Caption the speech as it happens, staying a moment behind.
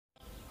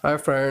Hi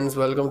friends,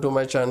 welcome to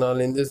my channel.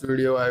 In this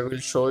video I will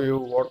show you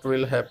what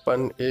will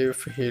happen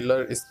if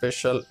healer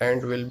special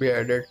ant will be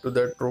added to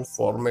the troop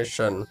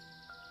formation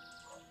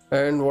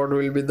and what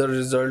will be the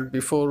result.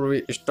 Before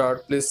we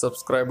start, please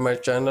subscribe my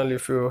channel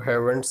if you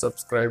haven't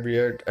subscribed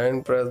yet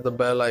and press the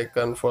bell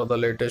icon for the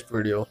latest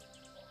video.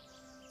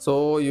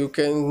 So you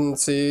can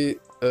see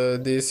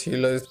this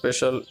healer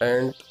special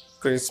ant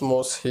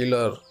Christmas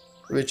healer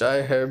which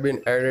I have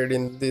been added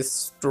in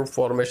this troop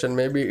formation.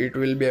 Maybe it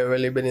will be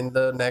available in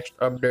the next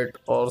update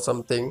or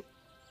something.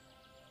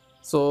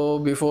 So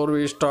before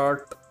we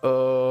start,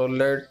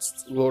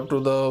 let's go to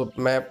the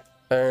map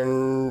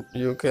and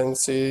you can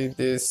see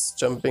this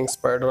jumping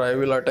spider. I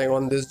will attack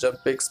on this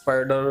jumping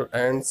spider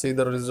and see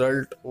the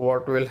result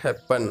what will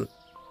happen.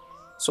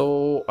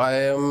 So I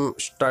am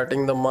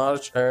starting the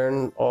march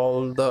and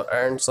all the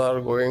ants are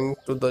going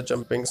to the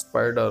jumping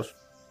spider.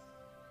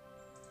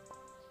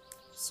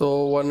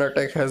 So one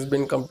attack has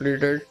been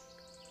completed.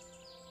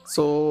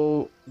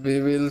 So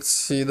we will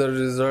see the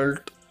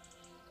result.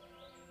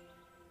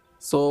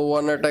 So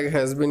one attack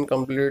has been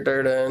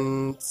completed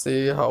and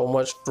see how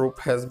much troop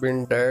has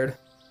been dead.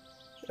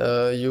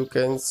 You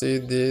can see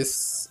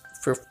this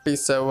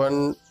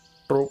 57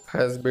 troop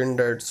has been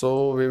dead.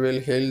 So we will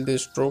heal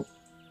this troop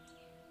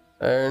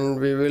and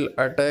we will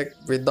attack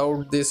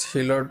without this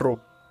healer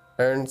troop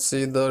and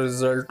see the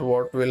result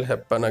what will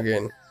happen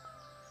again.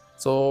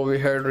 So we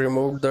had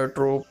removed the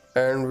troop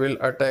and will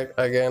attack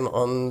again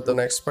on the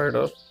next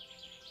spider.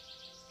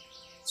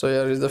 So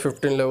here is the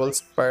 15 level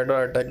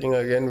spider attacking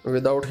again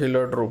without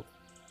healer troop.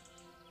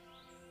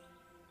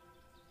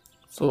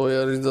 So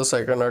here is the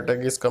second attack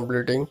is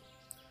completing.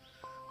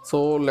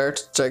 So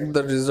let's check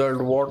the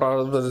result. What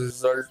are the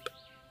result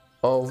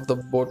of the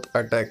both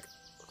attack?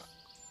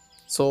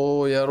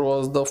 So here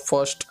was the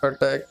first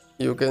attack.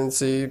 You can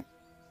see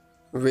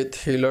with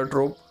healer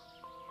troop.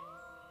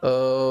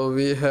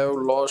 We have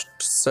lost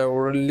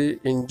severely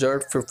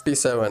injured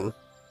 57.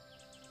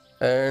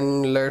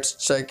 And let's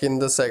check in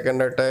the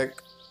second attack.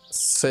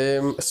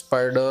 Same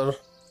spider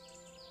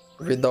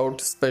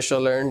without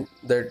special ant,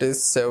 that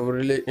is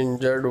severely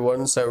injured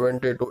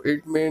 172.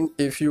 It means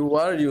if you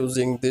are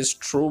using this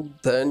troop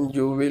then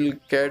you will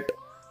get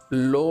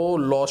low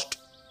lost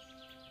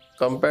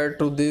compared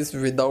to this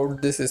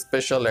without this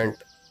special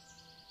ant.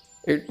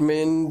 It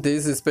means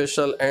this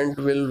special ant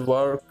will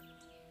work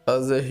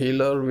as a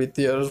healer with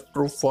your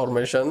troop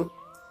formation.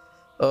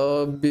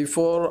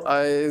 Before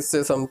I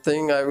say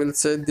something, I will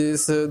say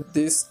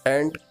this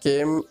ant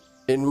came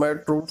in my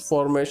troop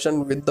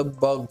formation with the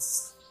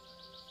bugs.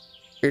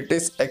 It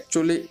is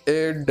actually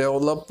a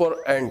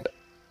developer ant,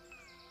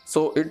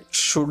 so it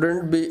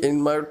shouldn't be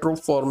in my troop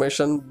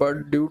formation,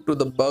 but due to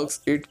the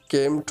bugs it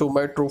came to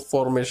my troop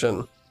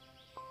formation.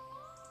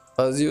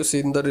 As you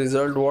seen the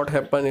result, what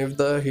happen if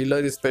the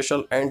healer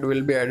special ant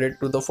will be added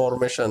to the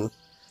formation.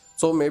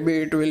 So maybe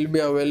it will be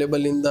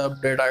available in the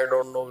update. I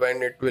don't know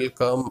when it will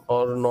come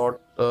or not.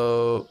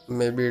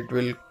 Maybe it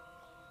will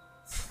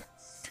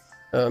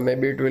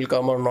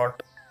come or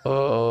not.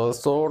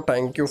 So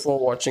thank you for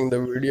watching the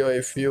video.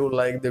 If you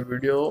like the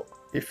video,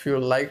 if you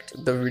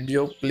liked the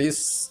video,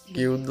 please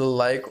give the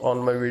like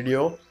on my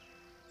video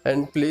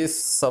and please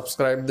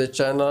subscribe the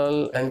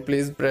channel and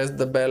please press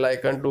the bell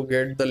icon to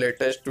get the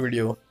latest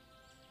video.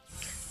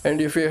 And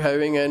if you're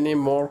having any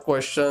more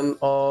question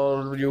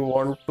or you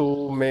want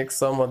to make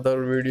some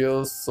other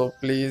videos, so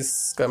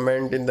please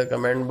comment in the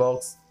comment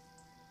box.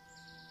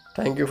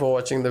 Thank you for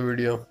watching the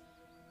video.